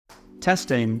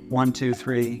Testing, 1, 2,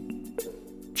 3,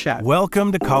 chat.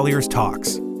 Welcome to Colliers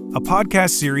Talks, a podcast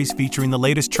series featuring the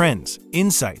latest trends,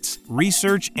 insights,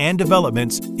 research, and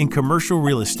developments in commercial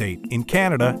real estate in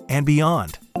Canada and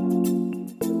beyond.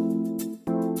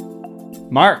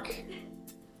 Marc,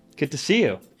 good to see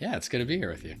you. Yeah, it's good to be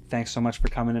here with you. Thanks so much for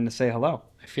coming in to say hello.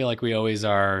 I feel like we always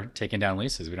are taking down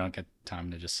leases. We don't get time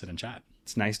to just sit and chat.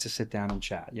 It's nice to sit down and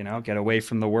chat, get away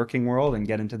from the working world and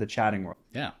get into the chatting world.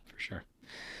 Yeah, for sure.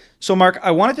 So Marc, I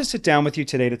wanted to sit down with you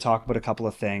today to talk about a couple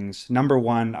of things. Number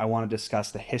one, I want to discuss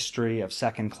the history of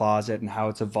Second Closet and how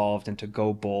it's evolved into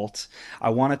GoBolt. I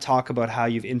want to talk about how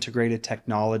you've integrated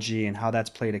technology and how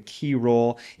that's played a key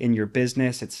role in your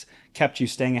business. It's kept you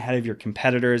staying ahead of your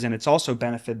competitors, and it's also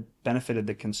benefited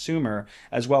the consumer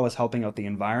as well as helping out the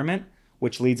environment,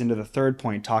 which leads into the third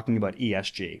point, talking about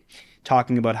ESG,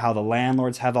 talking about how the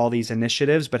landlords have all these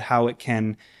initiatives, but how it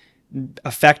can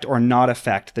affect or not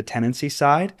affect the tenancy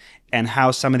side, and how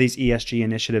some of these ESG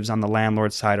initiatives on the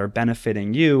landlord side are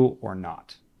benefiting you or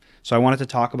not. So I wanted to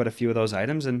talk about a few of those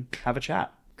items and have a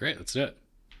chat. Great, let's do it.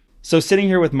 So sitting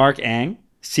here with Marc Ang,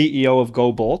 CEO of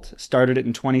GoBolt, started it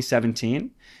in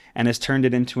 2017 and has turned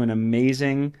it into an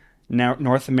amazing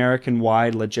North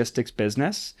American-wide logistics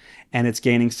business, and it's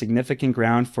gaining significant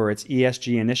ground for its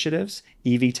ESG initiatives,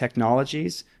 EV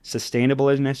technologies, sustainable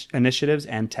initiatives,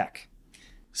 and tech.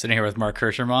 Sitting here with Marc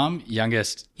Kirshenbaum,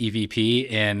 youngest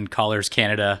EVP in Colliers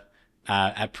Canada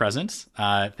at present.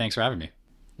 Thanks for having me.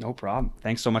 No problem.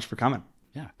 Thanks so much for coming.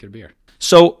 Yeah, good to be here.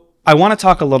 So I want to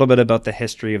talk a little bit about the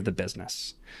history of the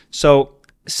business. So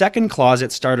Second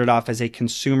Closet started off as a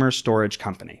consumer storage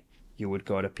company. You would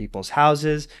go to people's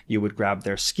houses, you would grab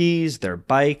their skis, their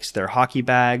bikes, their hockey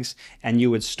bags, and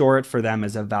you would store it for them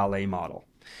as a valet model.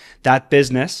 That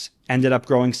business ended up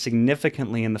growing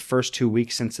significantly in the first 2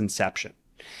 weeks since inception.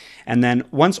 And then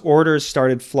once orders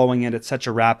started flowing in at such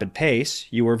a rapid pace,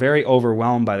 you were very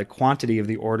overwhelmed by the quantity of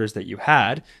the orders that you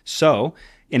had. So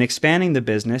in expanding the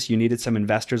business, you needed some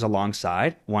investors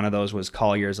alongside. One of those was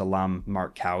Colliers alum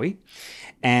Marc Cowie.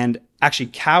 And actually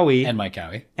Cowie... And Mike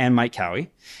Cowie. And Mike Cowie.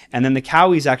 And then the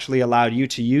Cowies actually allowed you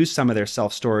to use some of their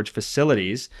self-storage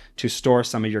facilities to store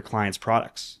some of your clients'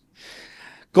 products.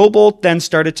 GoBolt then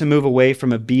started to move away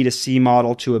from a B2C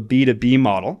model to a B2B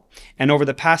model. And over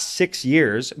the past 6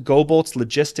 years, GoBolt's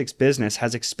logistics business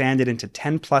has expanded into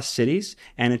 10 plus cities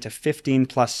and into 15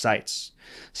 plus sites.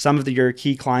 Some of your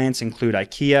key clients include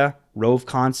IKEA, Rove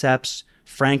Concepts,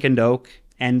 Frank and Oak,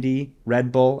 Endy,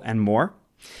 Red Bull, and more.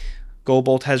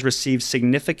 GoBolt has received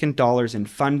significant dollars in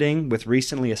funding, with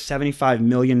recently a $75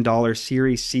 million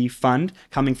Series C fund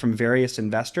coming from various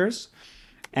investors.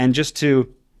 And just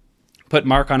to put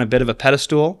Marc on a bit of a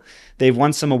pedestal, they've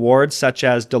won some awards such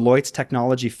as Deloitte's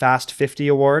Technology Fast 50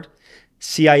 Award,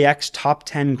 CIX Top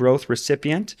 10 Growth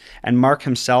Recipient, and Marc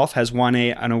himself has won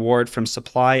an award from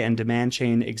Supply and Demand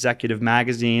Chain Executive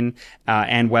Magazine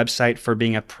and website for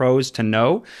being a pros to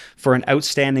know for an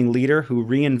outstanding leader who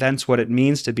reinvents what it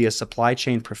means to be a supply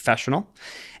chain professional.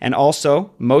 And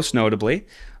also, most notably,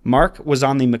 Marc was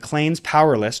on the Maclean's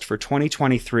Power List for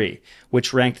 2023,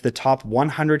 which ranked the top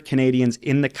 100 Canadians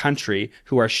in the country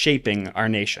who are shaping our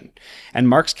nation. And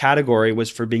Marc's category was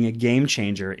for being a game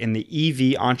changer in the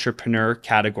EV entrepreneur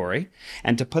category.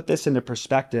 And to put this into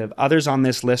perspective, others on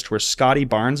this list were Scotty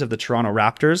Barnes of the Toronto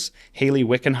Raptors, Hayley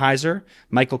Wickenheiser,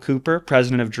 Michael Cooper,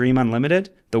 president of Dream Unlimited,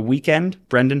 The Weeknd,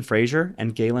 Brendan Fraser,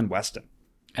 and Galen Weston.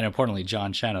 And importantly,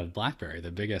 John Chen of BlackBerry, the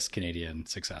biggest Canadian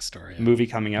success story. Movie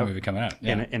coming out.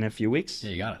 Yeah. In a few weeks.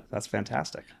 Yeah, you got it. That's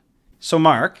fantastic. So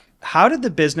Marc, how did the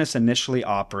business initially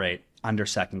operate under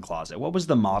Second Closet? What was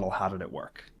the model? How did it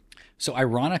work? So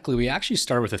ironically, we actually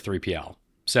started with a 3PL.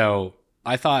 So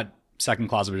I thought Second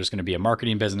Closet was just going to be a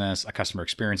marketing business, a customer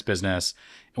experience business.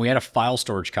 And we had a file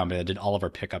storage company that did all of our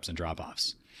pickups and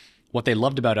drop-offs. What they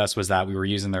loved about us was that we were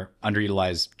using their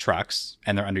underutilized trucks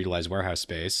and their underutilized warehouse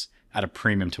space at a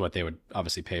premium to what they would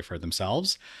obviously pay for it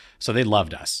themselves. So they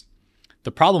loved us.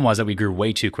 The problem was that we grew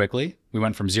way too quickly. We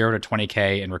went from 0 to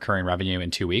 20K in recurring revenue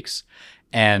in 2 weeks,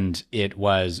 and it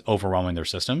was overwhelming their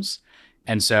systems.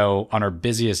 And so on our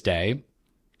busiest day,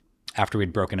 after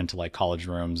we'd broken into like college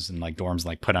rooms and like dorms,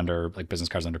 like put under like business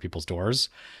cards under people's doors,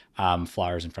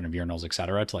 flyers in front of urinals, et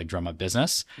cetera, to like drum up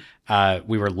business,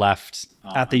 we were left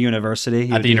at the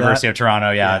university. At the University of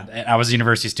Toronto, yeah. I was a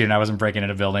university student. I wasn't breaking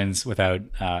into buildings without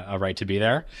a right to be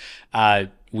there.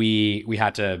 We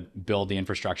had to build the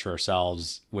infrastructure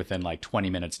ourselves within like 20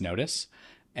 minutes notice.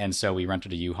 And so we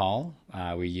rented a U-Haul.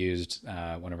 We used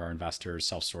one of our investors'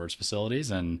 self-storage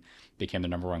facilities and became the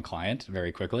number one client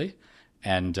very quickly.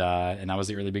 And that was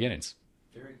the early beginnings.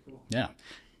 Very cool. Yeah.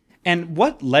 And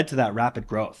what led to that rapid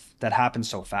growth that happened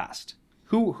so fast?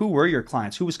 Who were your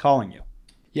clients? Who was calling you?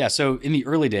 Yeah. So in the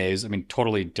early days, I mean,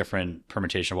 totally different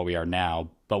permutation of what we are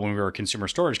now. But when we were a consumer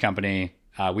storage company,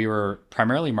 we were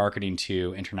primarily marketing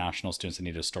to international students that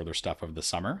needed to store their stuff over the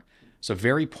summer. So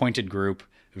very pointed group,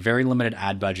 very limited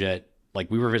ad budget. Like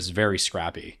we were just very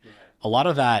scrappy. Right. A lot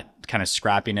of that kind of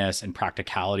scrappiness and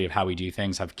practicality of how we do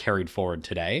things have carried forward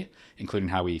today, including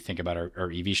how we think about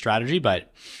our EV strategy.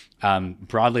 But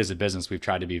broadly as a business, we've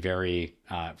tried to be very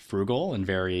frugal and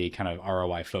very kind of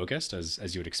ROI focused,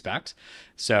 as you would expect.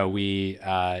 So we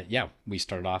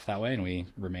started off that way and we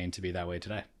remain to be that way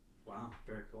today. Wow,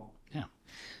 very cool. Yeah.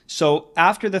 So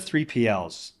after the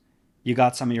 3PLs, you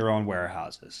got some of your own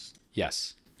warehouses.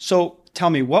 Yes. So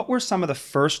tell me, what were some of the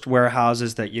first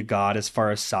warehouses that you got as far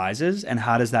as sizes, and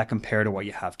how does that compare to what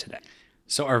you have today?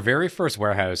 So our very first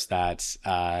warehouse that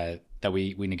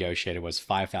we negotiated was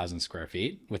 5,000 square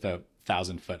feet with a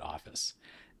 1,000-foot office.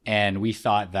 And we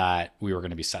thought that we were going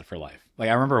to be set for life. Like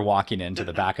I remember walking into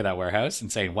the back of that warehouse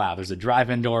and saying, wow, there's a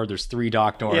drive-in door, there's 3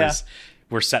 dock doors. Yeah.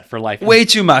 We're set for life. Way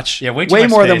too much. Yeah, way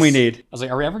more space. Than we need. I was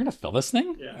like, are we ever going to fill this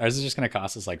thing? Yeah. Or is it just going to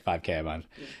cost us like $5,000 a month?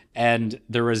 Yeah. And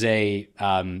there was a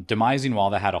demising wall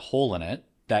that had a hole in it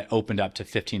that opened up to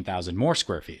 15,000 more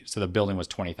square feet. So the building was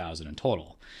 20,000 in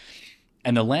total.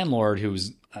 And the landlord,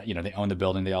 who's, they own the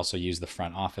building, they also use the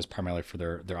front office primarily for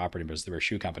their operating business. They were a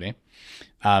shoe company.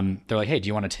 They're like, hey, do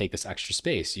you want to take this extra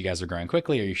space? You guys are growing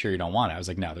quickly. Are you sure you don't want it? I was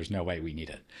like, no, there's no way we need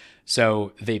it.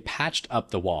 So they patched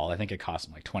up the wall. I think it cost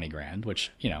them like $20,000,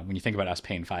 which, when you think about us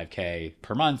paying $5,000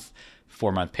 per month,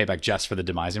 4-month payback just for the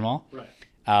demising wall.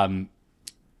 Right.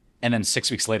 And then 6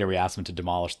 weeks later, we asked them to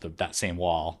demolish that same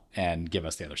wall and give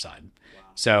us the other side. Wow.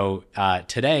 So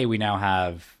today we now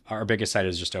have, our biggest site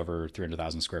is just over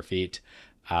 300,000 square feet.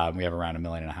 We have around 1.5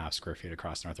 million square feet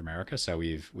across North America. So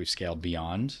we've scaled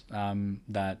beyond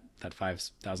that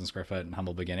 5,000 square foot and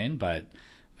humble beginning. But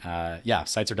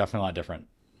sites are definitely a lot different.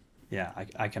 Yeah,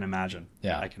 I can imagine.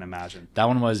 Yeah, I can imagine. That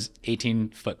one was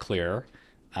 18-foot clear.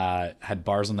 Had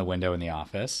bars on the window in the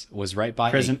office. Was right by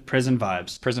prison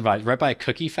vibes. Right by a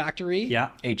cookie factory. Yeah.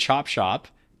 A chop shop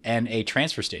and a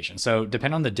transfer station. So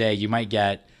depending on the day, you might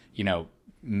get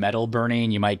metal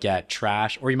burning, you might get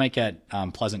trash, or you might get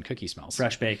pleasant cookie smells.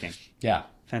 Fresh baking. Yeah.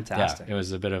 Fantastic. Yeah. It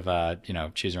was a bit of a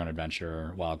choose your own adventure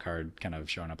or wild card kind of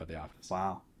showing up at the office.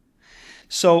 Wow.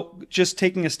 So just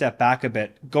taking a step back a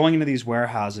bit, going into these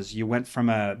warehouses, you went from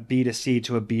a B2C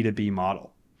to a B2B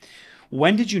model.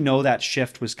 When did you know that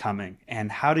shift was coming, and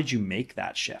how did you make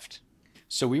that shift?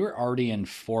 So we were already in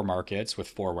 4 markets with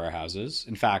 4 warehouses.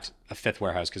 In fact, a 5th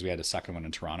warehouse because we had a second one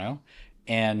in Toronto.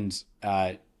 And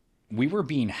we were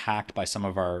being hacked by some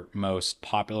of our most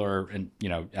popular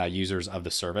users of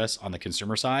the service on the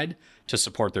consumer side to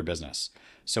support their business.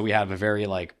 So we have a very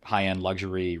high-end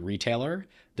luxury retailer.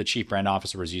 The chief brand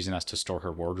officer was using us to store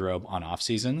her wardrobe on off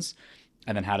seasons,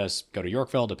 and then had us go to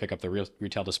Yorkville to pick up the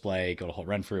retail display, go to Holt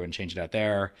Renfrew and change it out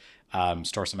there,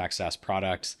 store some excess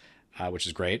products, which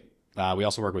is great. We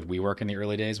also worked with WeWork in the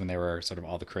early days when they were sort of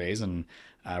all the craze and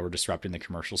were disrupting the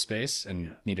commercial space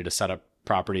and needed to set up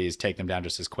properties, take them down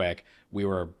just as quick. We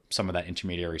were some of that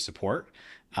intermediary support,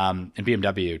 and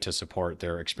BMW to support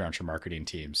their experiential marketing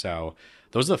team. So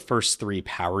those are the first 3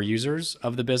 power users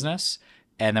of the business.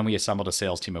 And then we assembled a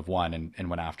sales team of 1 and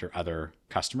went after other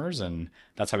customers. And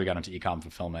that's how we got into e-com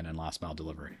fulfillment and last mile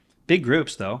delivery. Big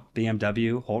groups, though.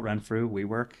 BMW, Holt Renfrew,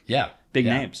 WeWork. Yeah. Big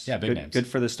names. Yeah, big names. Good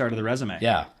for the start of the resume.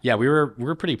 Yeah. Yeah, we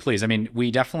were pretty pleased. I mean,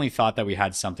 we definitely thought that we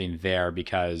had something there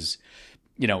because,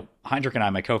 Heinrich and I,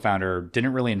 my co-founder,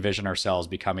 didn't really envision ourselves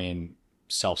becoming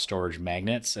self-storage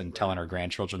magnets and telling our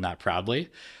grandchildren that proudly.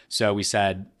 So we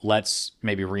said, let's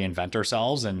maybe reinvent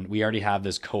ourselves. And we already have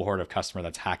this cohort of customer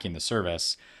that's hacking the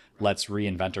service. Let's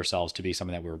reinvent ourselves to be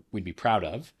something that we'd be proud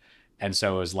of. And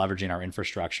so it was leveraging our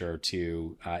infrastructure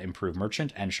to improve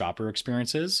merchant and shopper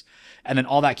experiences. And then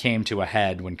all that came to a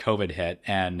head when COVID hit.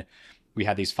 And we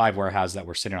had these 5 warehouses that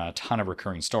were sitting on a ton of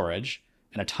recurring storage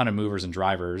and a ton of movers and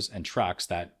drivers and trucks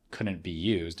that couldn't be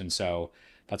used. And so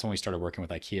that's when we started working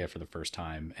with IKEA for the first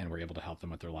time and were able to help them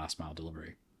with their last mile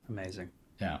delivery. Amazing.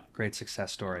 Yeah. Great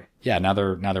success story. Yeah. Now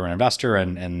they're an investor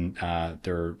and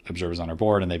they're observers on our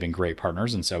board and they've been great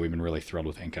partners. And so we've been really thrilled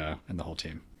with Inca and the whole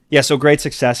team. Yeah. So great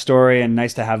success story and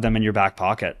nice to have them in your back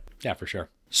pocket. Yeah, for sure.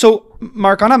 So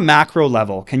Marc, on a macro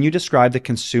level, can you describe the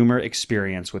consumer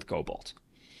experience with GoBolt?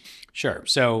 Sure.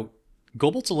 So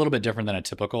GoBolt's a little bit different than a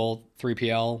typical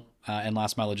 3PL and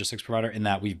last mile logistics provider in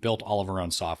that we've built all of our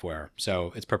own software.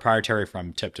 So it's proprietary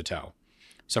from tip to toe.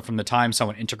 So from the time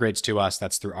someone integrates to us,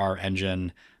 that's through our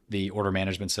engine, the order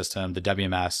management system, the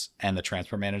WMS, and the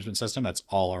transport management system. That's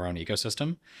all our own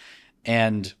ecosystem.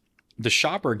 And the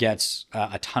shopper gets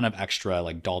a ton of extra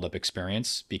like dolled up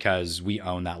experience because we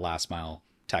own that last mile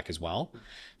tech as well.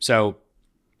 So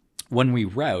when we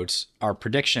route, our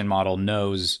prediction model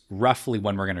knows roughly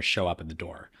when we're going to show up at the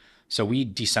door. So we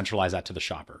decentralize that to the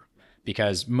shopper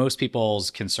because most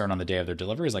people's concern on the day of their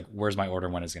delivery is like, where's my order?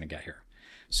 When is it going to get here?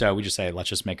 So we just say, let's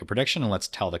just make a prediction and let's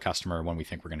tell the customer when we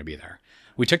think we're going to be there.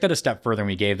 We took that a step further and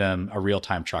we gave them a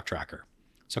real-time truck tracker.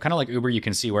 So kind of like Uber, you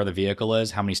can see where the vehicle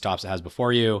is, how many stops it has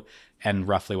before you, and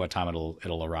roughly what time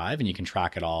it'll arrive, and you can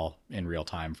track it all in real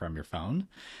time from your phone.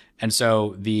 And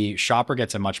so the shopper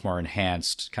gets a much more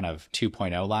enhanced kind of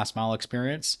 2.0 last mile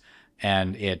experience,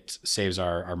 and it saves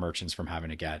our merchants from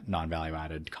having to get non-value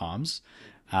added comms.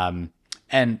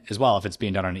 And as well, if it's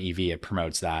being done on an EV, it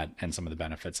promotes that and some of the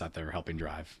benefits that they're helping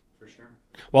drive. For sure.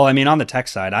 Well, I mean, on the tech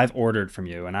side, I've ordered from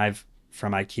you, and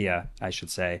from IKEA, I should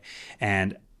say,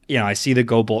 and I see the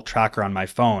GoBolt tracker on my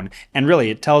phone, and really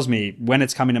it tells me when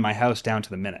it's coming to my house down to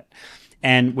the minute.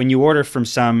 And when you order from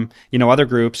some, other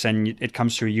groups and it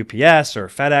comes through UPS or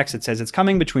FedEx, it says it's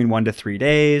coming between 1 to 3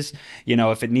 days.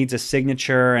 If it needs a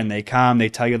signature and they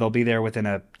tell you they'll be there within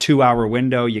a 2-hour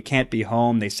window. You can't be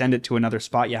home. They send it to another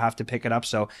spot. You have to pick it up.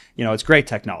 So, it's great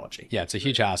technology. Yeah, it's a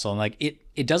huge hassle. And like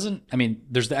it doesn't,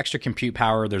 there's the extra compute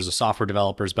power, there's the software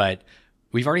developers, but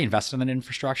we've already invested in that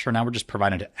infrastructure. Now we're just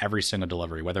providing it to every single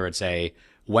delivery, whether it's a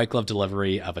white glove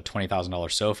delivery of a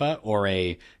 $20,000 sofa or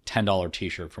a $10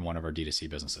 t-shirt from one of our D2C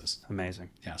businesses. Amazing.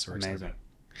 Yeah, so we're excited.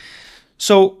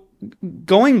 So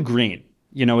going green,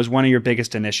 is one of your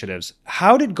biggest initiatives.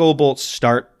 How did GoBolt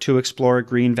start to explore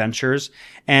green ventures?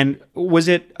 And was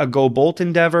it a GoBolt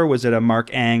endeavor? Was it a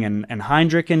Marc and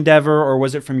Heinrich endeavor? Or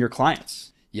was it from your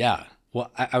clients? Yeah.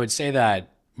 Well, I would say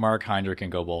that Marc, Heinrich,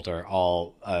 and GoBolt are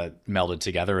all melded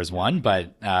together as one,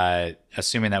 but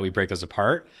assuming that we break those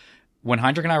apart, when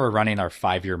Heinrich and I were running our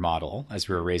 5-year model as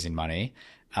we were raising money,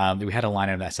 we had a line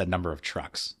item that said number of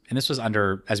trucks. And this was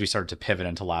as we started to pivot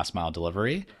into last mile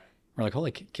delivery. We're like,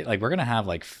 holy, like we're going to have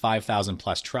like 5,000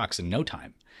 plus trucks in no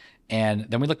time. And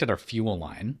then we looked at our fuel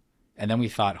line and then we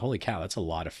thought, holy cow, that's a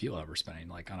lot of fuel that we're spending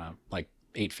on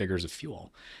 8 figures of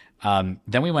fuel.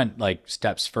 Then we went like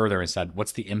steps further and said,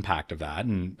 what's the impact of that?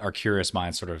 And our curious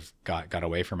minds sort of got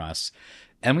away from us.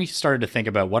 And we started to think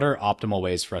about what are optimal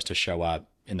ways for us to show up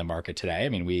in the market today.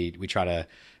 We try to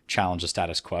challenge the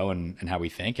status quo and how we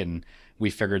think. And we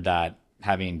figured that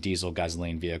having diesel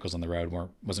gasoline vehicles on the road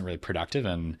wasn't really productive.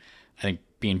 And I think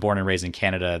being born and raised in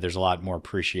Canada, there's a lot more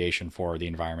appreciation for the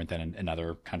environment than in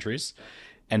other countries.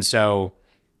 And so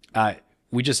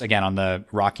we just, again, on the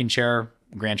rocking chair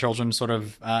grandchildren sort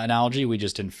of analogy, we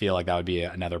just didn't feel like that would be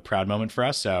another proud moment for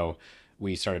us. So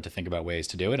we started to think about ways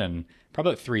to do it. And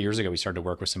probably 3 years ago, we started to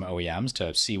work with some OEMs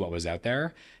to see what was out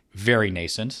there. Very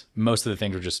nascent. Most of the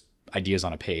things were just ideas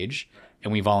on a page.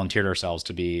 And we volunteered ourselves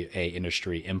to be a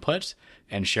industry input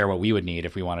and share what we would need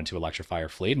if we wanted to electrify our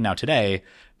fleet. And now today,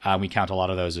 we count a lot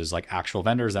of those as like actual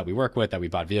vendors that we work with, that we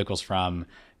bought vehicles from,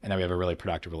 and that we have a really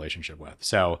productive relationship with.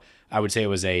 So I would say it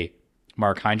was a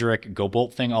Marc, Heinrich,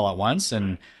 GoBolt thing all at once.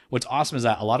 And what's awesome is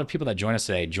that a lot of people that join us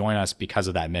today join us because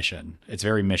of that mission. It's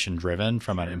very mission driven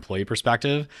from an employee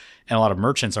perspective. And a lot of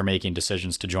merchants are making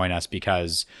decisions to join us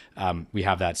because we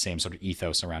have that same sort of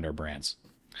ethos around our brands.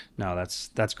 No,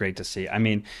 that's great to see.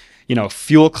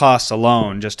 Fuel costs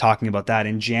alone, just talking about that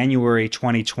in January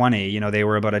 2020, they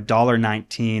were about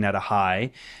 $1.19 at a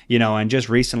high, and just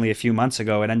recently, a few months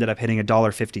ago, it ended up hitting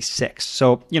 $1.56.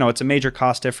 So, it's a major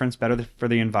cost difference, better for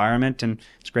the environment, and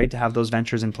it's great to have those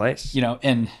ventures in place.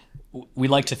 And we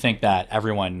like to think that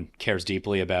everyone cares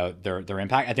deeply about their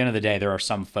impact. At the end of the day, there are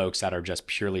some folks that are just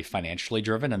purely financially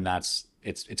driven, and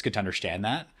it's good to understand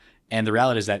that. And the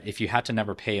reality is that if you had to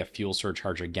never pay a fuel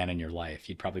surcharge again in your life,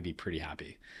 you'd probably be pretty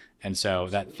happy. And so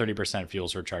that 30% fuel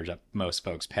surcharge that most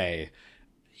folks pay,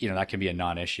 that can be a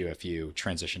non-issue if you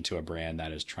transition to a brand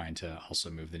that is trying to also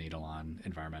move the needle on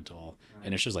environmental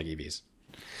initiatives like EVs.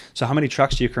 So how many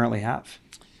trucks do you currently have?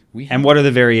 And what are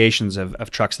the variations of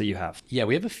trucks that you have? Yeah,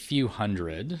 we have a few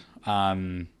hundred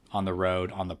on the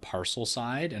road on the parcel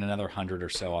side and another 100 or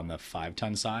so on the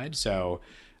 5-ton side. So,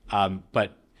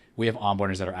 but we have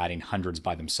onboarders that are adding hundreds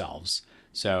by themselves.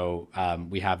 So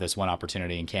we have this one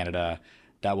opportunity in Canada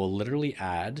that will literally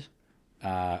add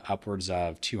upwards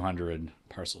of 200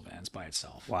 parcel vans by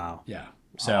itself. Wow. Yeah.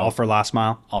 So all for last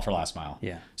mile? All for last mile.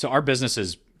 Yeah. So our business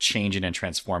is changing and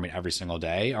transforming every single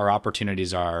day. Our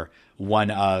opportunities are one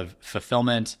of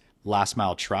fulfillment, last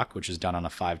mile truck, which is done on a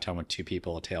 5-ton with 2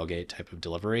 people, a tailgate type of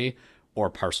delivery, or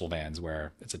parcel vans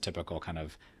where it's a typical kind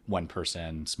of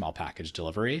 1-person small package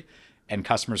delivery. And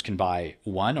customers can buy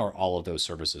one or all of those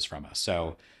services from us.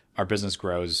 So our business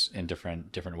grows in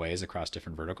different ways across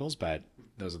different verticals, but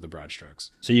those are the broad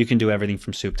strokes. So you can do everything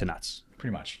from soup to nuts.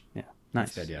 Pretty much. Yeah. Nice.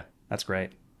 That's the idea. That's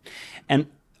great. And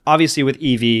obviously with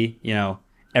EV,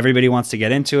 everybody wants to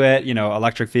get into it.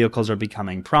 Electric vehicles are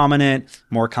becoming prominent.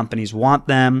 More companies want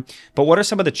them. But what are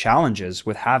some of the challenges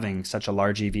with having such a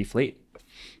large EV fleet?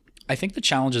 I think the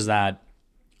challenge is that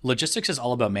logistics is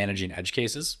all about managing edge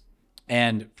cases.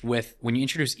 And when you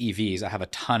introduce EVs, I have a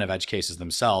ton of edge cases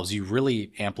themselves, you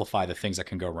really amplify the things that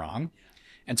can go wrong.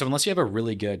 And so unless you have a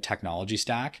really good technology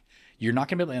stack, you're not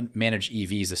going to be able to manage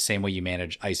EVs the same way you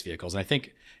manage ICE vehicles. And I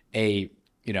think a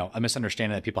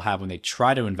misunderstanding that people have when they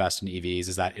try to invest in EVs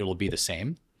is that it will be the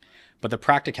same. But the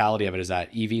practicality of it is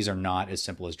that EVs are not as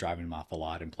simple as driving them off the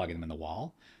lot and plugging them in the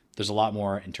wall. There's a lot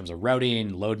more in terms of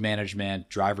routing, load management,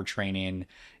 driver training,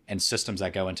 and systems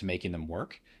that go into making them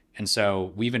work. And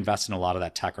so we've invested in a lot of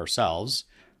that tech ourselves.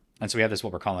 And so we have this,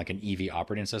 what we're calling like an EV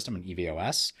operating system, an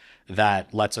EVOS,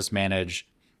 that lets us manage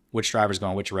which drivers go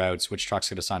on which routes, which trucks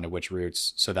get assigned to which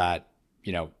routes, so that,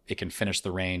 it can finish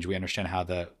the range. We understand how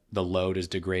the load is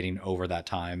degrading over that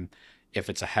time. If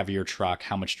it's a heavier truck,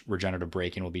 how much regenerative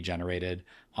braking will be generated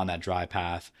on that drive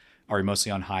path. Are we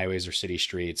mostly on highways or city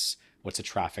streets? What's the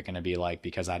traffic going to be like?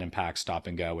 Because that impacts stop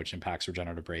and go, which impacts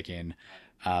regenerative braking.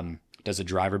 Does the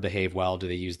driver behave well? Do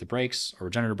they use the brakes or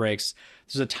regenerative brakes?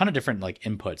 There's a ton of different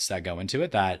inputs that go into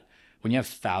it that when you have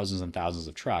thousands and thousands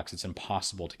of trucks, it's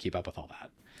impossible to keep up with all that.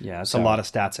 Yeah, it's a lot of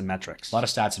stats and metrics.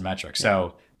 Yeah.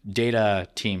 So data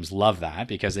teams love that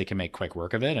because they can make quick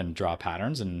work of it and draw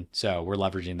patterns. And so we're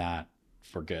leveraging that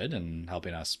for good and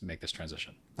helping us make this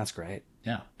transition. That's great.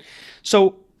 Yeah.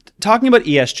 So talking about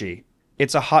ESG,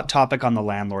 it's a hot topic on the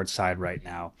landlord side right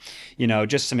now.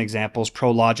 Just some examples.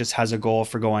 Prologis has a goal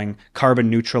for going carbon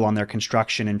neutral on their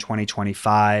construction in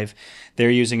 2025.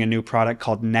 They're using a new product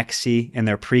called Nexi in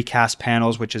their precast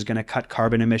panels, which is going to cut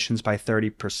carbon emissions by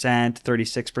 30%,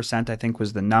 36%, I think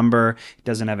was the number. It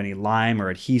doesn't have any lime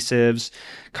or adhesives.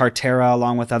 Carterra,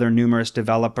 along with other numerous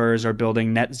developers, are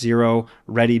building net zero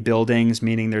ready buildings,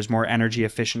 meaning there's more energy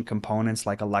efficient components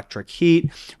like electric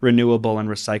heat, renewable and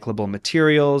recyclable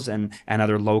materials, and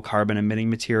other low carbon emitting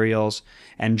materials.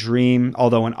 And Dream,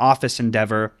 although an office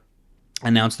endeavor,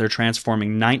 announced they're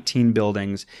transforming 19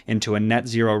 buildings into a net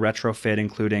zero retrofit,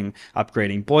 including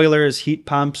upgrading boilers, heat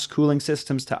pumps, cooling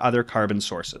systems to other carbon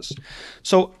sources.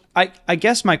 So I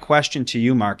guess my question to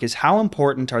you, Marc, is how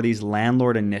important are these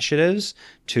landlord initiatives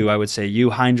to, I would say,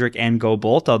 you, Heinrich, and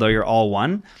GoBolt, although you're all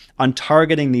one, on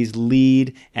targeting these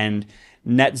LEED and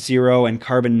net zero and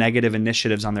carbon negative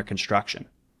initiatives on their construction?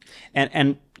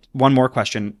 And one more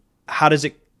question. How does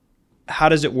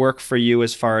it work for you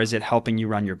as far as it helping you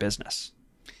run your business?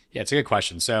 Yeah, it's a good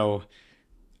question. So,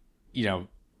 we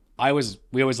always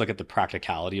look at the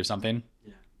practicality of something.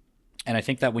 Yeah. And I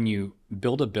think that when you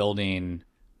build a building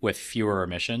with fewer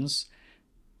emissions,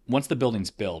 once the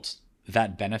building's built,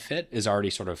 that benefit is already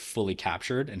sort of fully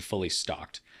captured and fully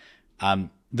stocked.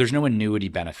 There's no annuity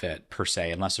benefit per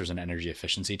se, unless there's an energy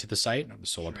efficiency to the site, the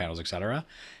solar panels, et cetera.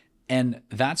 And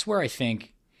that's where I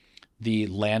think the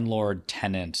landlord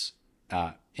tenant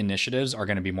initiatives are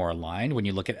going to be more aligned when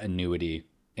you look at annuity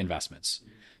investments.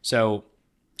 So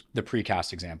the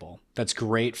precast example, that's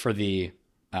great for the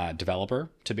developer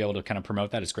to be able to kind of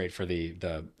promote that. It's great for the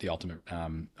ultimate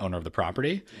owner of the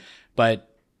property,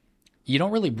 but you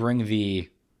don't really bring the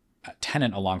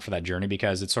tenant along for that journey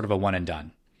because it's sort of a one and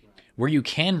done. Where you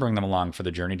can bring them along for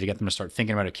the journey to get them to start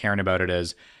thinking about it, caring about it,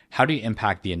 is how do you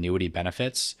impact the annuity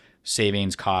benefits,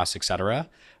 savings, costs, et cetera.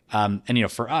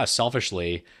 And for us,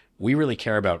 selfishly, we really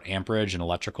care about amperage and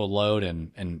electrical load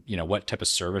and what type of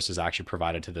service is actually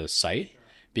provided to the site,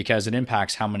 because it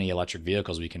impacts how many electric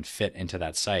vehicles we can fit into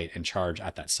that site and charge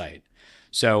at that site.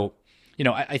 So,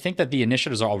 I think that the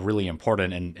initiatives are all really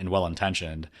important and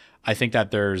well-intentioned. I think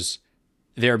that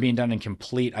they're being done in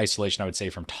complete isolation, I would say,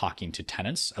 from talking to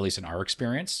tenants, at least in our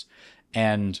experience.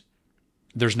 And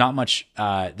there's not much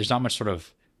sort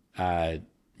of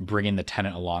bringing the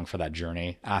tenant along for that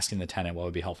journey, asking the tenant what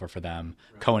would be helpful for them,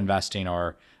 right, co-investing,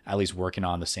 or at least working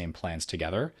on the same plans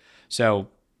together. So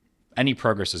any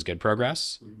progress is good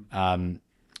progress. And,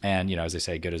 as they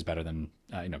say, good is better than,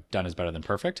 done is better than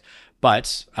perfect.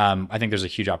 But I think there's a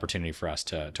huge opportunity for us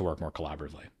to work more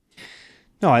collaboratively.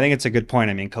 No, I think it's a good point.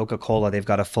 I mean, Coca-Cola, they've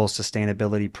got a full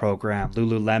sustainability program.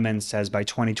 Lululemon says by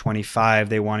 2025,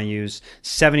 they want to use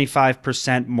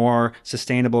 75% more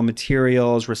sustainable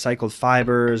materials, recycled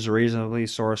fibers, reasonably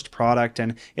sourced product.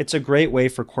 And it's a great way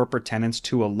for corporate tenants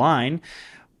to align,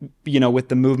 with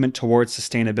the movement towards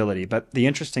sustainability. But the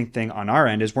interesting thing on our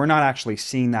end is we're not actually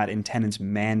seeing that in tenants'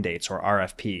 mandates or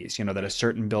RFPs, that a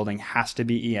certain building has to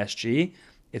be ESG.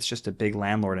 it's just a big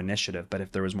landlord initiative. But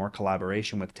if there was more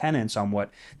collaboration with tenants on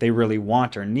what they really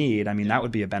want or need, I mean, that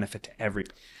would be a benefit to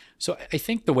everybody. So I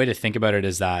think the way to think about it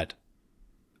is that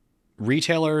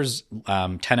retailers,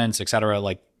 tenants, et cetera,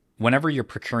 like whenever you're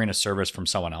procuring a service from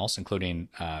someone else, including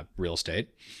real estate,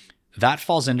 that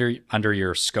falls under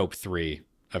your scope 3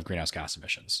 of greenhouse gas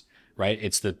emissions, right?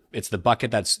 It's the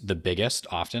bucket that's the biggest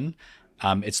often.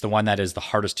 It's the one that is the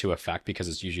hardest to affect because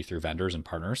it's usually through vendors and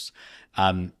partners.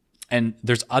 And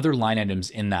there's other line items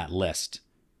in that list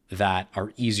that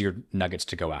are easier nuggets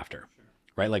to go after,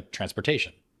 right? Like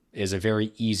transportation is a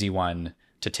very easy one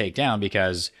to take down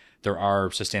because there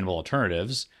are sustainable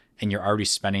alternatives and you're already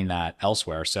spending that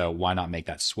elsewhere. So why not make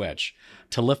that switch?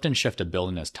 To lift and shift a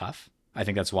building is tough. I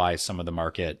think that's why some of the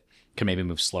market can maybe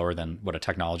move slower than what a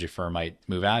technology firm might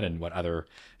move at and what other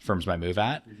firms might move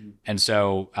at. And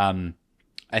so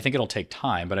I think it'll take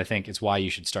time, but I think it's why you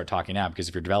should start talking now, because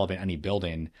if you're developing any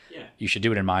building, you should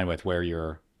do it in mind with where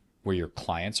your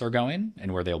clients are going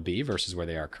and where they'll be versus where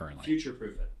they are currently.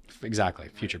 Future-proof it. Exactly.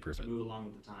 Future-proof it. Move along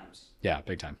with the times. Yeah,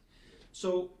 big time.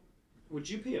 So would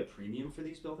you pay a premium for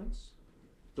these buildings?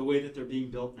 The way that they're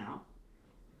being built now?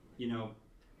 You know,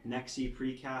 Nexi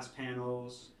precast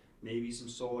panels, maybe some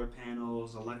solar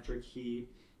panels, electric heat.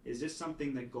 Is this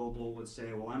something that GoBolt would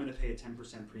say, well, I'm going to pay a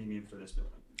 10% premium for this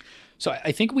building? So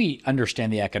I think we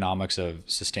understand the economics of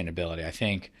sustainability. I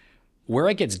think where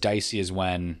it gets dicey is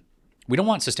when we don't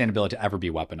want sustainability to ever be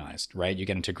weaponized, right? You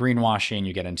get into greenwashing,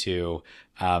 you get into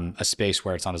a space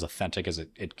where it's not as authentic as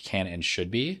it can and should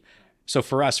be. So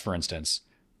for us, for instance,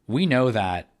 we know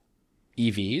that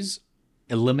EVs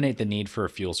eliminate the need for a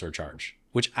fuel surcharge,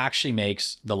 which actually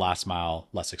makes the last mile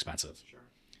less expensive. Sure.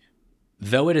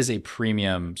 Though it is a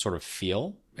premium sort of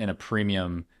feel and a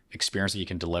premium experience that you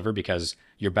can deliver because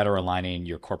you're better aligning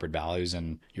your corporate values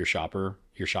and your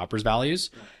shopper's values.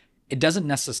 Right. It doesn't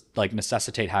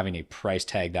necessitate having a price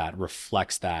tag that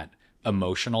reflects that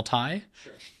emotional tie.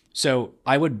 Sure. So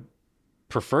I would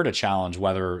prefer to challenge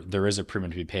whether there is a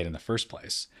premium to be paid in the first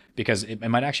place, because it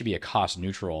might actually be a cost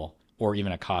neutral or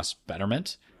even a cost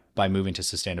betterment by moving to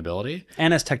sustainability.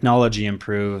 And as technology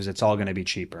improves, it's all going to be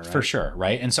cheaper, right? For sure,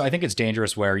 right? And so I think it's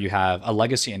dangerous where you have a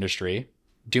legacy industry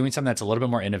doing something that's a little bit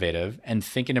more innovative and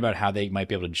thinking about how they might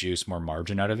be able to juice more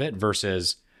margin out of it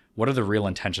versus what are the real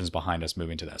intentions behind us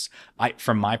moving to this?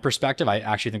 From my perspective, I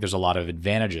actually think there's a lot of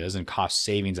advantages and cost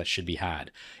savings that should be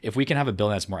had. If we can have a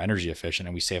building that's more energy efficient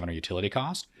and we save on our utility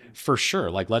cost, for sure,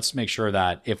 like let's make sure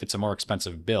that if it's a more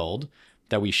expensive build,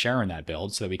 that we share in that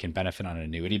build so that we can benefit on an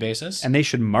annuity basis. And they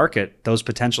should market those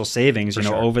potential savings, For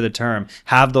sure. over the term,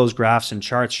 have those graphs and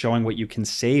charts showing what you can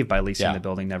save by leasing the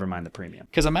building, never mind the premium.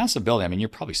 Because a massive building, I mean, you're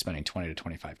probably spending 20 to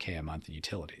 25K a month in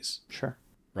utilities. Sure.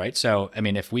 Right. So, I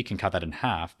mean, if we can cut that in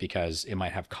half because it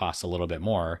might have cost a little bit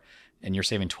more and you're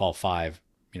saving 12.5,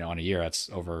 on a year, that's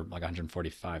over like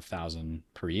 145,000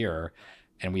 per year.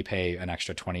 And we pay an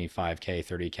extra 25K,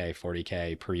 30K,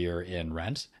 40K per year in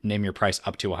rent, name your price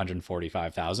up to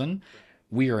 145,000,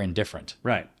 we are indifferent.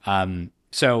 Right.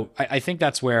 So I think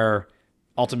that's where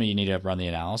ultimately you need to run the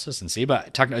analysis and see.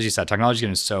 But as you said, technology is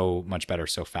getting so much better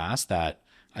so fast that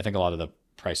I think a lot of the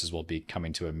prices will be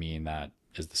coming to a mean that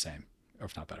is the same, or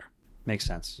if not better. Makes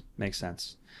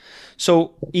sense.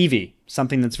 So EV,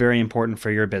 something that's very important for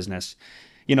your business.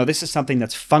 This is something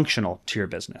that's functional to your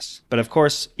business. But of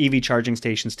course, EV charging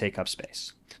stations take up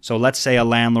space. So let's say a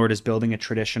landlord is building a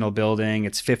traditional building,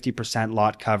 it's 50%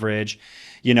 lot coverage,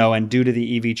 and due to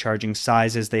the EV charging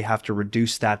sizes, they have to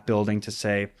reduce that building to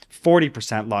say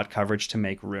 40% lot coverage to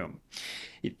make room.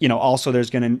 Also there's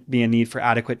going to be a need for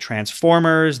adequate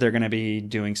transformers. They're going to be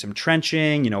doing some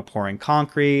trenching, pouring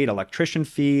concrete, electrician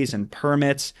fees and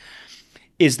permits.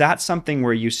 Is that something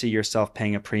where you see yourself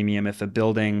paying a premium if a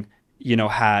building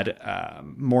had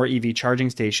more EV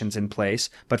charging stations in place,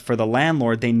 but for the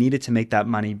landlord, they needed to make that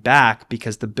money back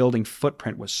because the building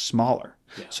footprint was smaller.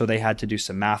 Yeah. So they had to do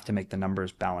some math to make the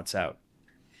numbers balance out.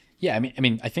 Yeah, I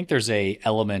mean, I think there's a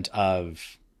element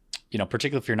of,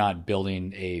 particularly if you're not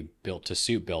building a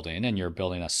built-to-suit building and you're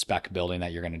building a spec building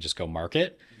that you're going to just go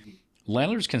market,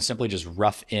 landlords can simply just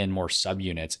rough in more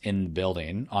subunits in the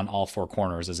building on all four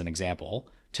corners, as an example,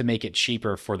 to make it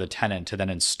cheaper for the tenant to then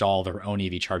install their own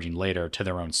EV charging later to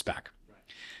their own spec. Right.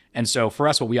 And so for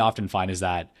us, what we often find is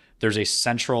that there's a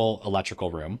central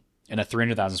electrical room in a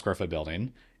 300,000 square foot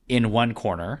building in one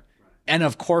corner. Right. And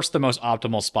of course, the most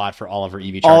optimal spot for all of our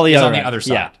EV charging is on the other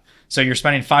side. Yeah. So you're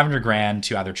spending $500,000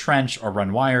 to either trench or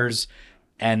run wires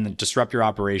and disrupt your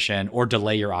operation or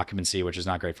delay your occupancy, which is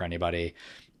not great for anybody,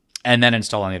 and then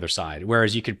install on the other side.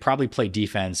 Whereas you could probably play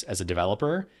defense as a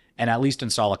developer and at least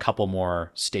install a couple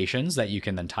more stations that you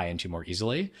can then tie into more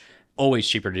easily. always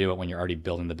cheaper to do it when you're already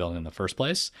building the building in the first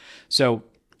place. So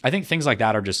I think things like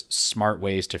that are just smart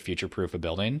ways to future-proof a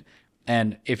building.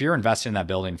 And if you're investing in that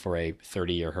building for a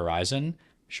 30-year horizon,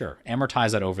 sure,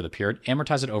 amortize that over the period,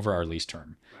 amortize it over our lease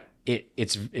term.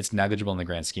 It's negligible in the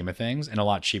grand scheme of things and a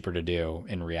lot cheaper to do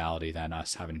in reality than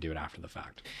us having to do it after the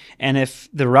fact. And if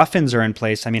the rough-ins are in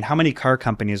place, I mean, how many car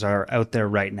companies are out there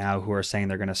right now who are saying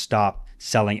they're going to stop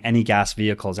selling any gas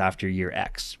vehicles after year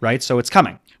X, right? So it's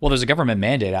coming. Well, there's a government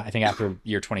mandate, I think, after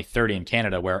year 2030 in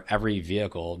Canada, where every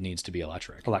vehicle needs to be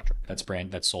electric.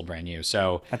 That's sold brand new.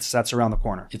 So that's around the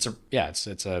corner. It's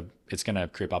going to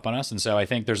creep up on us, and so I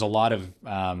think there's a lot of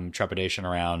trepidation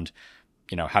around,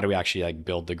 how do we actually like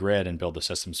build the grid and build the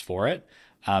systems for it,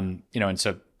 and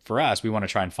so for us, we want to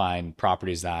try and find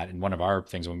properties that, and one of our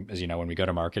things, as you know, when we go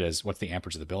to market is what's the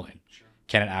amperage of the building? Sure.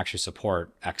 Can it actually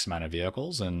support X amount of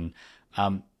vehicles? And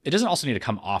it doesn't also need to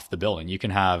come off the building. You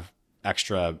can have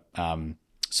extra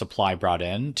supply brought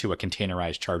in to a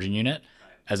containerized charging unit,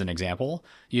 as an example.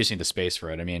 You just need the space for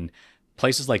it. I mean,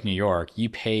 places like New York, you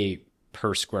pay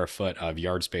per square foot of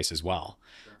yard space as well.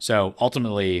 Sure. So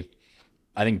ultimately,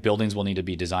 I think buildings will need to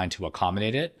be designed to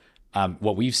accommodate it.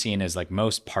 What we've seen is like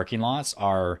most parking lots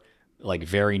are like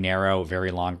very narrow,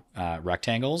 very long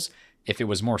rectangles. If it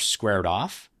was more squared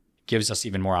off, gives us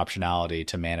even more optionality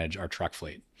to manage our truck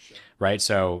fleet. Sure. Right?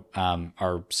 So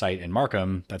our site in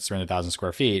Markham, that's 300,000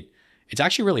 square feet, it's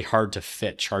actually really hard to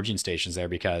fit charging stations there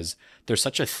because there's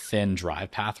such a thin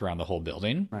drive path around the whole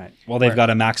building. Right. Well, they've got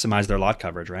to maximize their lot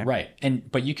coverage, right? Right.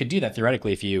 But you could do that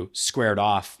theoretically if you squared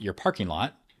off your parking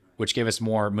lot, which gave us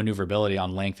more maneuverability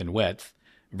on length and width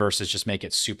versus just make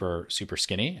it super, super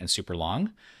skinny and super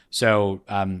long. So,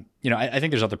 I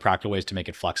think there's other practical ways to make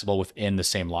it flexible within the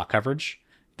same lot coverage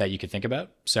that you could think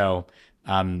about. So,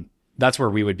 that's where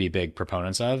we would be big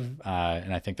proponents of.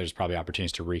 And I think there's probably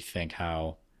opportunities to rethink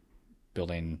how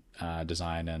building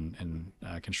design and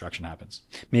construction happens.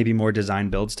 Maybe more design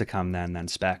builds to come than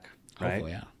spec, right?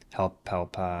 Hopefully, yeah.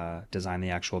 Help design the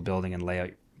actual building and lay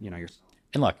out, your...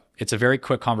 And look, it's a very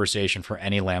quick conversation for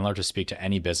any landlord to speak to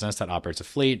any business that operates a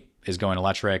fleet, is going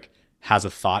electric, has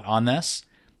a thought on this,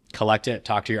 collect it,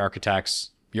 talk to your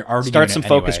architects. You're already Start some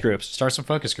focus groups. Start some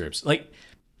focus groups. Like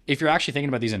if you're actually thinking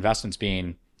about these investments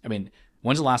being,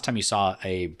 when's the last time you saw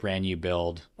a brand new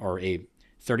build or a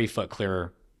 30-foot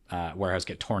clear warehouse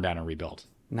get torn down and rebuilt?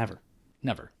 Never,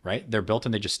 right? They're built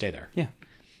and they just stay there. Yeah.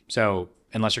 So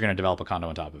unless you're going to develop a condo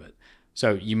on top of it.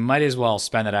 So you might as well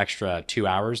spend that extra 2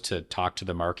 hours to talk to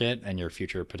the market and your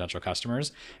future potential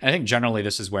customers. And I think generally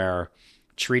this is where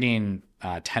treating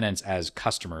tenants as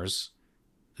customers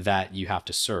that you have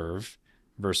to serve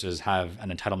versus have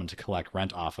an entitlement to collect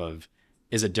rent off of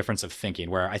is a difference of thinking,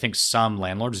 where I think some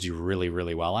landlords do really,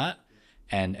 really well at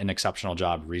and an exceptional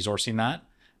job resourcing that,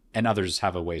 and others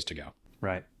have a ways to go.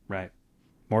 Right.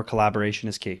 More collaboration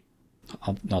is key.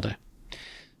 All day.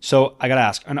 So I got to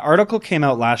ask, an article came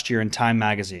out last year in Time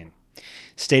magazine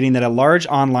stating that a large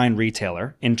online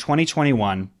retailer in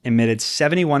 2021 emitted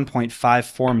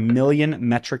 71.54 million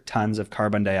metric tons of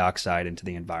carbon dioxide into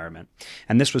the environment.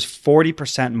 And this was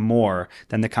 40% more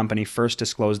than the company first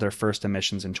disclosed their first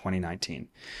emissions in 2019.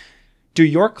 Do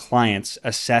your clients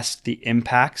assess the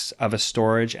impacts of a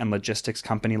storage and logistics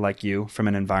company like you from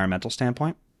an environmental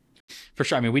standpoint? For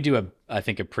sure. We do, I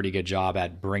think, a pretty good job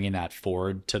at bringing that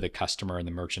forward to the customer and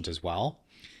the merchant as well.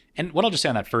 And what I'll just say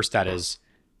on that first stat is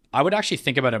I would actually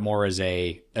think about it more as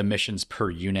a emissions per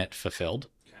unit fulfilled.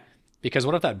 Okay. Because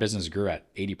what if that business grew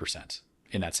at 80%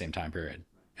 in that same time period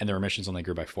and their emissions only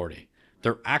grew by 40?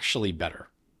 They're actually better,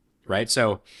 right?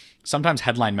 So sometimes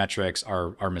headline metrics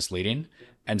are misleading.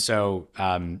 And so,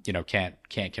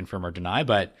 can't confirm or deny.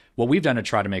 But what we've done to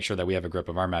try to make sure that we have a grip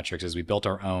of our metrics is we built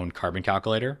our own carbon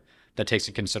calculator that takes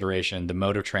into consideration the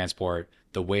mode of transport,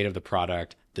 the weight of the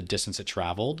product, the distance it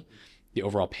traveled, the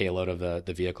overall payload of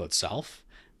the vehicle itself,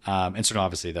 and so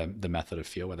obviously the method of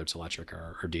fuel, whether it's electric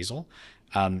or diesel,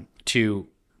 to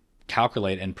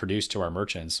calculate and produce to our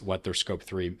merchants what their scope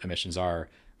 3 emissions are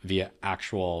via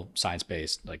actual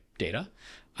science-based data,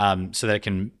 so that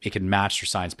it can match their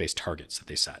science-based targets that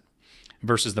they set.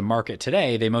 Versus the market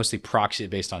today, they mostly proxy it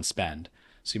based on spend.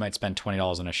 So you might spend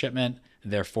 $20 on a shipment,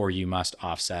 therefore you must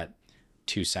offset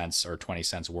 2 cents or 20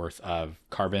 cents worth of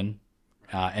carbon.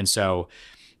 And so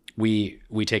we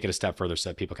take it a step further so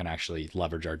that people can actually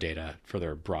leverage our data for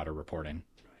their broader reporting.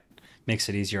 Makes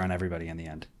it easier on everybody in the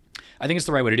end. I think it's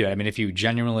the right way to do it. If you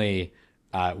genuinely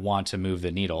want to move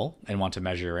the needle and want to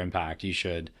measure your impact, you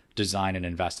should design and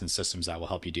invest in systems that will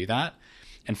help you do that.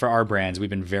 And for our brands, we've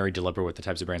been very deliberate with the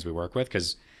types of brands we work with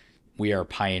because we are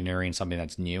pioneering something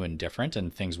that's new and different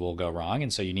and things will go wrong.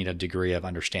 And so you need a degree of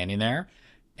understanding there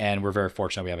And we're very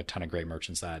fortunate. We have a ton of great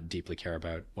merchants that deeply care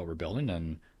about what we're building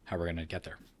and how we're going to get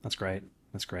there. That's great.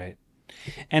 That's great.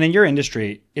 And in your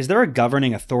industry, is there a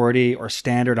governing authority or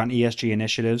standard on ESG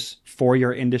initiatives for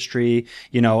your industry,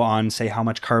 on, say, how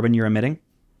much carbon you're emitting?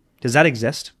 Does that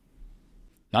exist?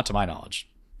 Not to my knowledge.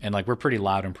 And we're pretty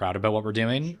loud and proud about what we're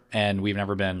doing. And we've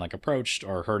never been approached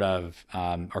or heard of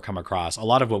or come across. A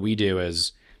lot of what we do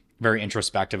is very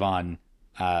introspective on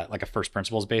a first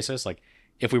principles basis.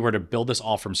 If we were to build this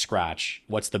all from scratch,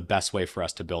 what's the best way for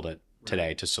us to build it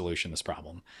today to solution this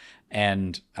problem?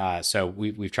 And so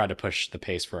we've tried to push the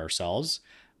pace for ourselves.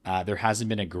 There hasn't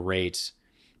been a great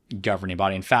governing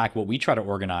body. In fact, what we try to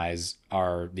organize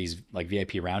are these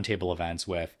VIP roundtable events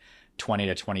with 20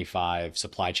 to 25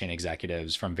 supply chain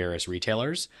executives from various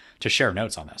retailers to share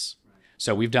notes on this.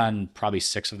 So we've done probably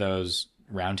 6 of those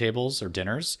roundtables or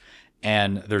dinners,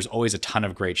 and there's always a ton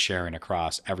of great sharing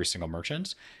across every single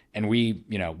merchant. And we,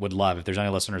 would love, if there's any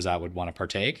listeners that would want to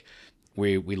partake,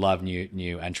 we love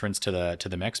new entrants to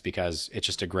the mix because it's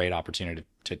just a great opportunity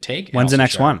to take. When's the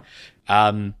next one?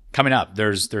 Coming up.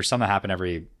 There's some that happen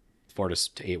every 4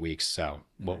 to 8 weeks. So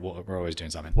we're always doing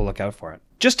something. We'll look out for it.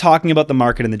 Just talking about the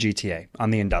market in the GTA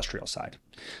on the industrial side.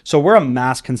 So we're a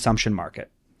mass consumption market.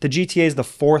 The GTA is the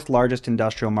 4th largest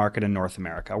industrial market in North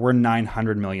America. We're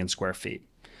 900 million square feet.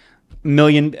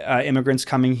 Million immigrants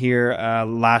coming here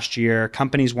last year.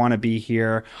 Companies want to be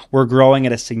here. We're growing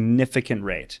at a significant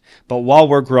rate. But while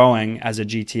we're growing as a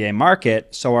GTA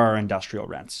market, so are our industrial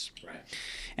rents. Right.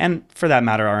 And for that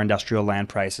matter, our industrial land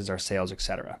prices, our sales,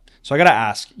 etc. So I got to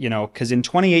ask, because in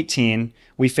 2018,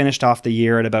 we finished off the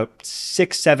year at about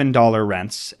 $6-7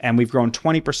 rents, and we've grown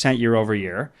 20% year over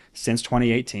year since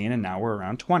 2018, and now we're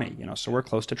around 20, so we're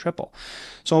close to triple.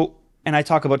 So, and I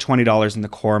talk about $20 in the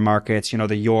core markets,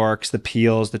 the Yorks, the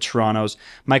Peels, the Torontos.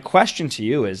 My question to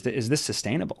you is this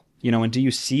sustainable? And do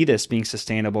you see this being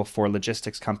sustainable for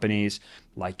logistics companies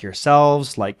like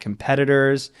yourselves, like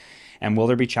competitors, and will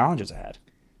there be challenges ahead?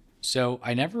 So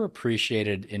I never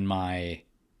appreciated in my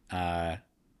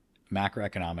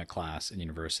macroeconomic class in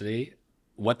university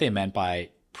what they meant by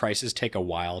prices take a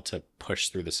while to push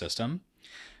through the system.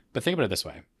 But think about it this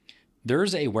way.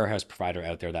 There's a warehouse provider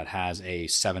out there that has a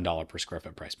 $7 per square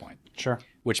foot price point. Sure.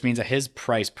 Which means that his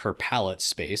price per pallet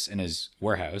space in his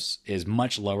warehouse is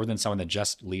much lower than someone that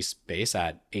just leased space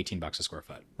at $18 a square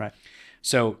foot. Right.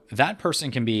 So that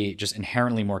person can be just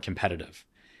inherently more competitive.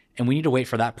 And we need to wait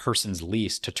for that person's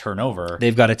lease to turn over.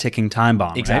 They've got a ticking time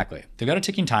bomb. Exactly. Right? They've got a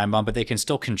ticking time bomb, but they can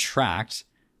still contract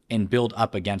and build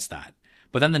up against that.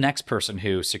 But then the next person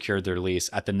who secured their lease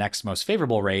at the next most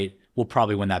favorable rate will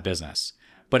probably win that business.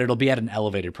 But it'll be at an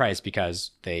elevated price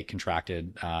because they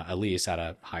contracted a lease at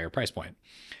a higher price point.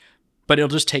 But it'll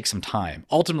just take some time.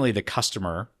 Ultimately, the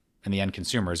customer and the end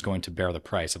consumer is going to bear the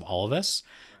price of all of this,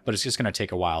 but it's just going to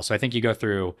take a while. So I think you go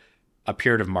through a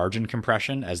period of margin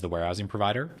compression as the warehousing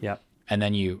provider. Yep. And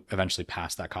then you eventually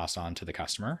pass that cost on to the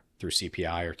customer through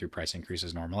CPI or through price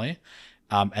increases normally.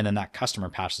 And then that customer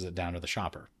passes it down to the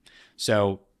shopper.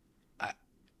 So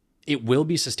it will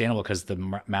be sustainable because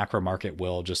the macro market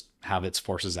will just have its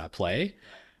forces at play.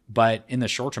 But in the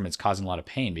short term, it's causing a lot of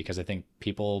pain because I think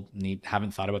people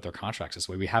haven't thought about their contracts this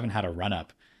way. We haven't had a run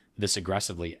up this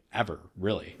aggressively ever,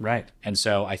 really. Right. And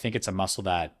so I think it's a muscle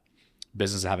that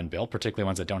businesses haven't built, particularly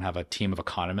ones that don't have a team of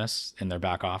economists in their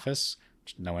back office,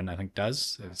 which no one I think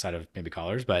does outside of maybe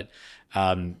Colliers, but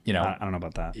I don't know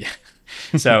about that. Yeah.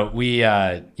 So we,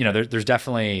 there's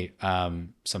definitely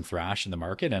some thrash in the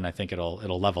market, and I think it'll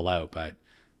level out, but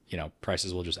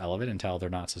prices will just elevate until they're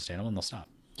not sustainable and they'll stop.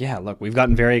 Yeah, look, we've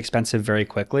gotten very expensive very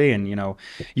quickly, and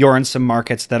you're in some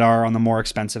markets that are on the more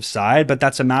expensive side, but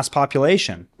that's a mass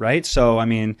population, right? So I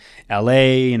mean,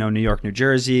 LA, New York, New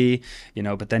Jersey,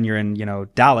 but then you're in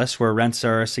Dallas where rents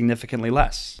are significantly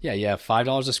less. Yeah, you have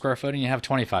 $5 a square foot and you have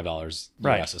 $25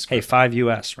 right. US a square foot. $5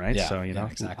 US, right? Yeah, so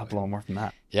exactly. Up a little more from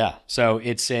that. Yeah, so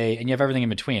and you have everything in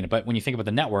between. But when you think about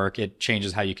the network, it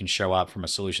changes how you can show up from a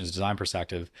solutions design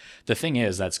perspective. The thing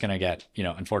is that's going to get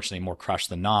unfortunately more crushed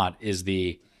than not is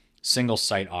the single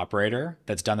site operator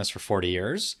that's done this for 40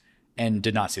 years and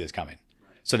did not see this coming.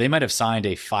 So they might have signed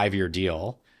a 5-year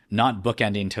deal, not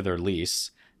bookending to their lease,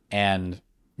 and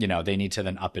they need to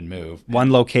then up and move.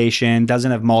 One location doesn't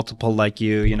have multiple like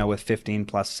you, with 15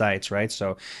 plus sites, right?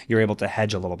 So you're able to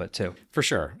hedge a little bit too. For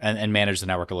sure, and manage the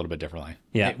network a little bit differently.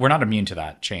 Yeah, we're not immune to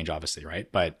that change, obviously, right?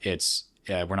 But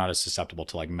we're not as susceptible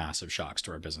to massive shocks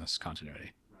to our business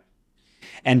continuity.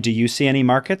 And do you see any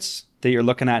markets that you're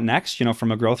looking at next,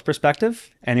 from a growth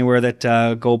perspective? Anywhere that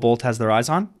GoBolt has their eyes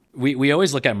on? We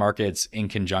always look at markets in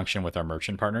conjunction with our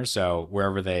merchant partners. So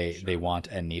wherever they want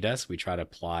and need us, we try to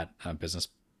plot business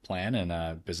plan and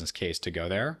a business case to go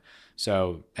there.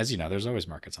 So as you know, there's always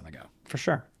markets on the go. For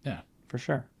sure. Yeah. For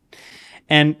sure.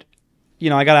 And,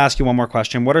 I got to ask you one more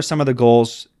question. What are some of the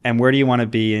goals and where do you want to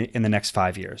be in the next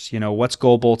 5 years? What's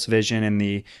GoBolt's vision in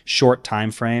the short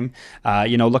time frame?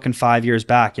 Looking 5 years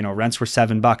back, rents were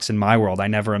 $7 in my world. I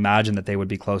never imagined that they would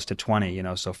be close to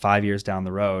 20, so 5 years down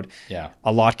the road,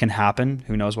 a lot can happen.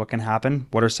 Who knows what can happen?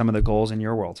 What are some of the goals in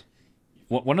your world?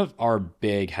 One of our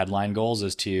big headline goals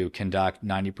is to conduct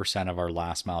 90% of our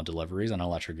last mile deliveries on an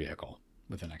electric vehicle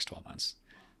within the next 12 months.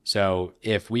 So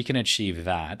if we can achieve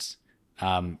that,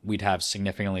 we'd have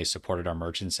significantly supported our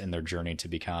merchants in their journey to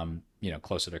become,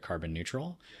 closer to carbon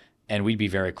neutral. And we'd be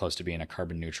very close to being a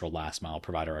carbon neutral last mile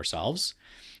provider ourselves.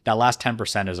 That last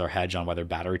 10% is our hedge on whether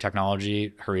battery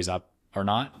technology hurries up or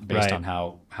not, based on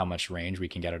how much range we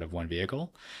can get out of one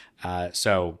vehicle.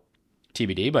 So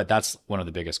TBD, but that's one of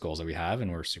the biggest goals that we have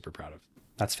and we're super proud of.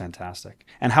 That's fantastic.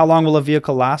 And how long will a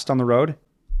vehicle last on the road?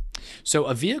 So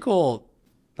a vehicle,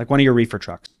 like one of your reefer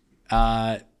trucks.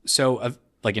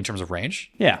 Like in terms of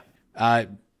range? Yeah.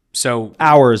 So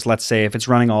hours, let's say, if it's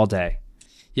running all day.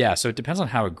 Yeah. So it depends on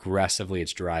how aggressively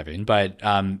it's driving, but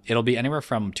it'll be anywhere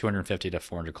from 250 to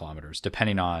 400 kilometers,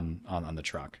 depending on the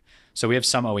truck. So we have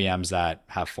some OEMs that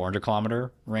have 400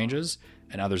 kilometer ranges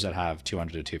and others that have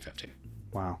 200 to 250.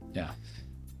 Wow. Yeah.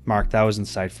 Marc, that was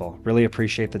insightful. Really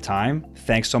appreciate the time.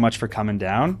 Thanks so much for coming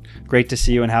down. Great to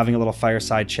see you and having a little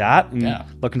fireside chat. And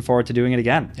looking forward to doing it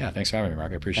again. Yeah, thanks for having me,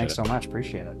 Marc. I appreciate it. Thanks so much.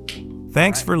 Appreciate it.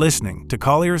 Thanks for listening to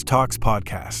Colliers Talks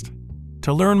podcast.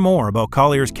 To learn more about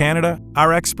Colliers Canada,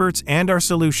 our experts, and our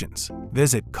solutions,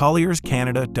 visit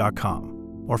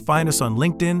collierscanada.com or find us on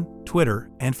LinkedIn, Twitter,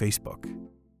 and Facebook.